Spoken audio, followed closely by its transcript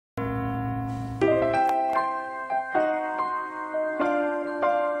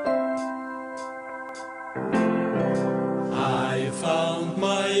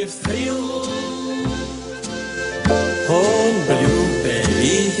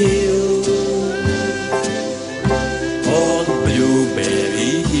hill, on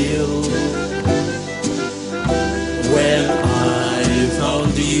Blueberry Hill. When I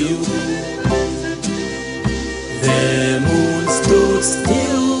found you, the moon stood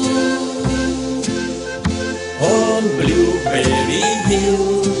still on Blueberry Hill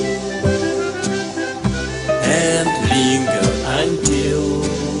and lingered until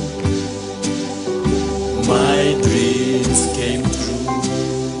my dreams came true.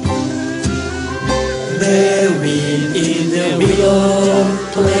 The wind in the willow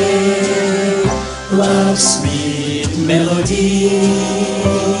played love's sweet melody,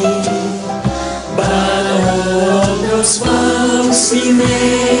 but all those vows we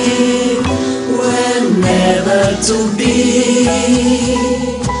made were never to be.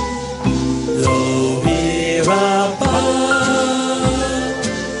 Though we're apart,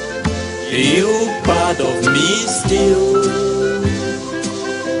 you're part of me still,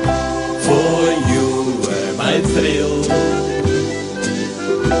 for you were my thrill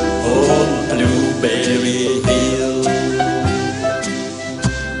on Blueberry Hill.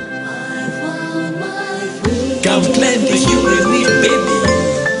 Come climb the hill with me, baby.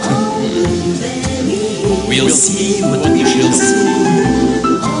 We'll see what we shall see.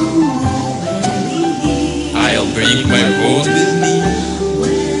 I'll bring my boat with me.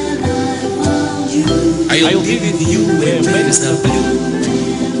 I'll be with you where waves are blue.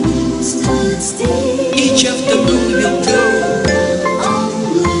 Each afternoon we'll go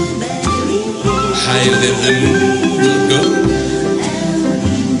higher than the moon will go.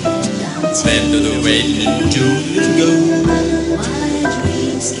 Then to the waiting June will go.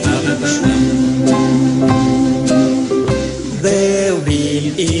 The wind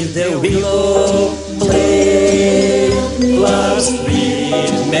in the willow played love's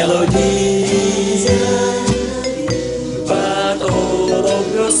sweet melody, but all of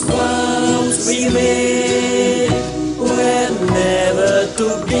those vows we made were never to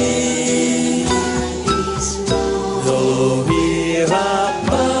be. Though we're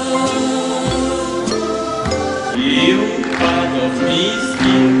apart, you're part of me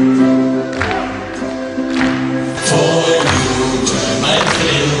still. For you were my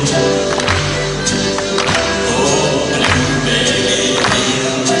thrill, oh Blueberry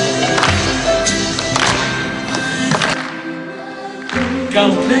Hill.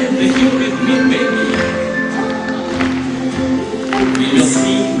 Come climb the hill with me, baby. We'll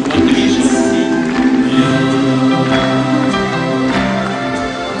see